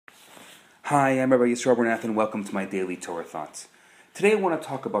Hi, I'm Rabbi Yisrael and welcome to my daily Torah thoughts. Today I want to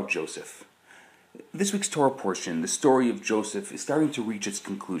talk about Joseph. This week's Torah portion, the story of Joseph, is starting to reach its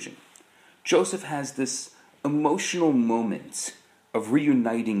conclusion. Joseph has this emotional moment of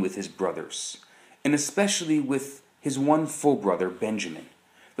reuniting with his brothers, and especially with his one full brother, Benjamin.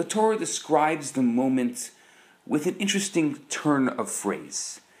 The Torah describes the moment with an interesting turn of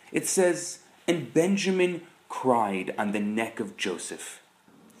phrase. It says, "And Benjamin cried on the neck of Joseph.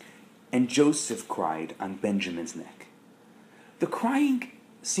 And Joseph cried on Benjamin's neck." The crying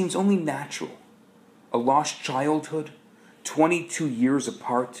seems only natural. A lost childhood, 22 years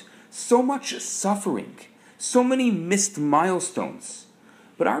apart, so much suffering, so many missed milestones.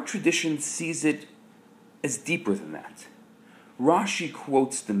 But our tradition sees it as deeper than that. Rashi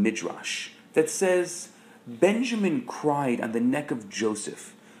quotes the Midrash that says, "Benjamin cried on the neck of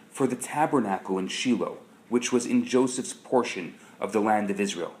Joseph for the tabernacle in Shiloh, which was in Joseph's portion of the land of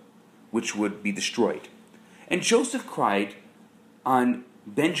Israel, which would be destroyed. And Joseph cried on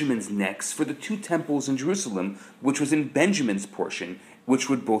Benjamin's necks for the two temples in Jerusalem, which was in Benjamin's portion, which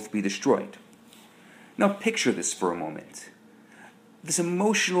would both be destroyed." Now picture this for a moment. This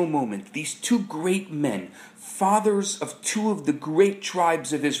emotional moment, these two great men, fathers of two of the great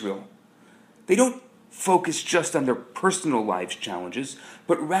tribes of Israel, they don't focus just on their personal lives' challenges,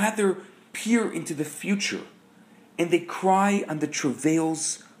 but rather peer into the future, and they cry on the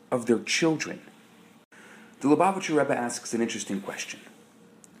travails of their children. The Lubavitcher Rebbe asks an interesting question.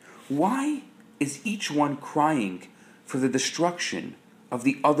 Why is each one crying for the destruction of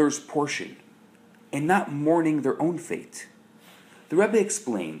the other's portion and not mourning their own fate? The Rebbe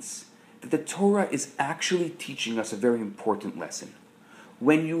explains that the Torah is actually teaching us a very important lesson.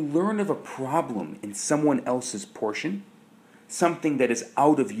 When you learn of a problem in someone else's portion, something that is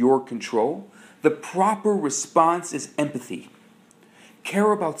out of your control, the proper response is empathy.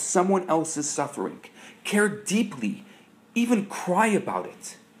 Care about someone else's suffering. Care deeply. Even cry about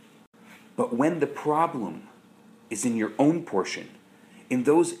it. But when the problem is in your own portion, in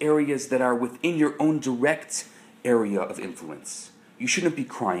those areas that are within your own direct area of influence, you shouldn't be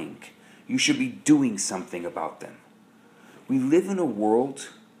crying. You should be doing something about them. We live in a world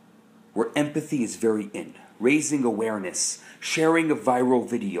where empathy is very in. Raising awareness, sharing a viral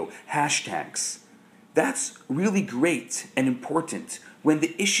video, hashtags. That's really great and important when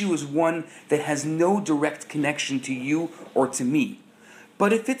the issue is one that has no direct connection to you or to me.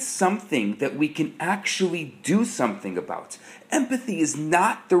 But if it's something that we can actually do something about, empathy is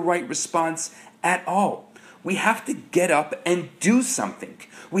not the right response at all. We have to get up and do something.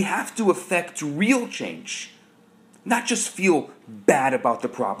 We have to affect real change, not just feel bad about the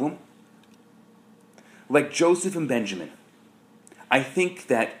problem. Like Joseph and Benjamin, I think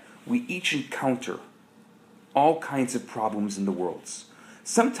that we each encounter all kinds of problems in the world.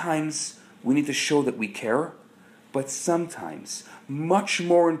 Sometimes we need to show that we care, but sometimes, much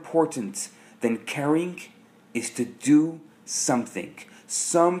more important than caring, is to do something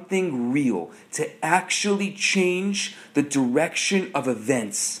real, to actually change the direction of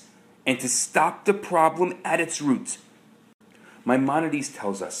events and to stop the problem at its root. Maimonides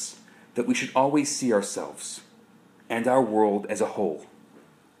tells us that we should always see ourselves and our world as a whole,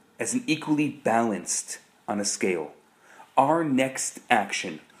 as an equally balanced on a scale. Our next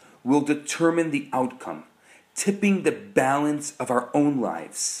action will determine the outcome, tipping the balance of our own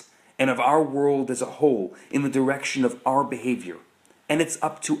lives and of our world as a whole in the direction of our behavior. And it's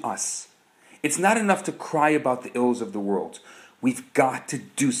up to us. It's not enough to cry about the ills of the world. We've got to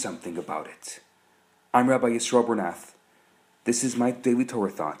do something about it. I'm Rabbi Yisrael. This is my Daily Torah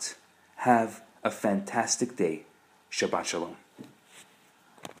Thought. Have a fantastic day. Shabbat Shalom.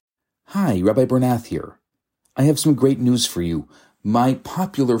 Hi, Rabbi Bernath here. I have some great news for you. My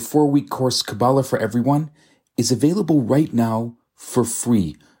popular 4-week course, Kabbalah for Everyone, is available right now for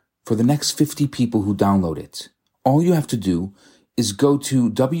free for the next 50 people who download it. All you have to do is go to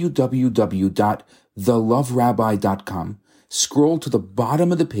www.theloverabbi.com, scroll to the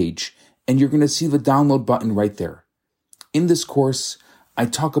bottom of the page, and you're going to see the download button right there. In this course, I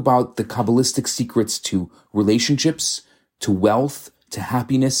talk about the Kabbalistic secrets to relationships, to wealth, to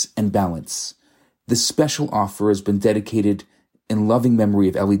happiness, and balance. This special offer has been dedicated in loving memory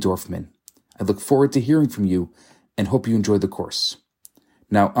of Ellie Dorfman. I look forward to hearing from you and hope you enjoy the course.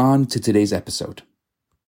 Now on to today's episode.